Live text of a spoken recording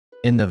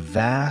In the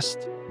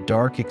vast,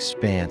 dark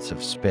expanse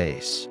of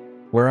space,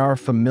 where our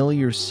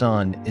familiar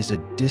sun is a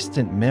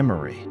distant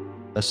memory,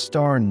 a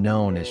star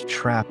known as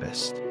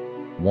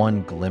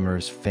TRAPPIST-1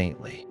 glimmers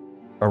faintly.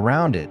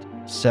 Around it,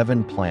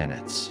 7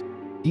 planets,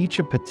 each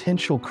a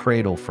potential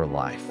cradle for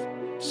life,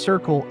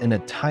 circle in a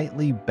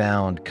tightly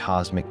bound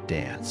cosmic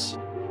dance.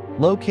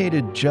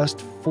 Located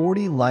just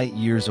 40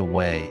 light-years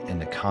away in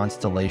the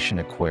constellation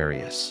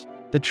Aquarius,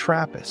 the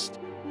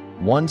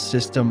TRAPPIST-1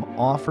 system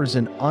offers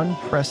an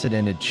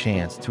unprecedented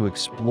chance to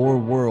explore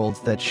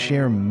worlds that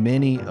share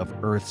many of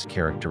Earth's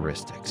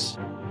characteristics.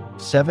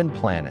 7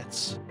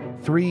 planets,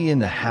 3 in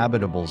the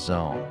habitable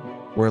zone,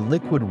 where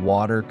liquid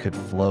water could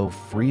flow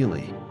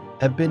freely,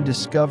 have been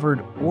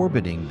discovered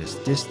orbiting this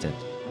distant,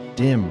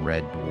 dim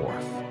red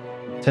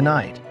dwarf.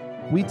 Tonight,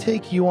 we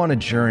take you on a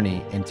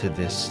journey into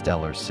this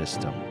stellar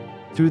system,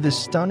 through the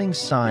stunning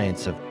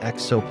science of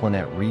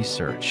exoplanet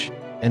research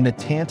and the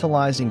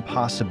tantalizing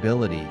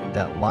possibility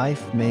that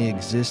life may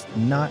exist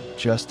not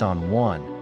just on one,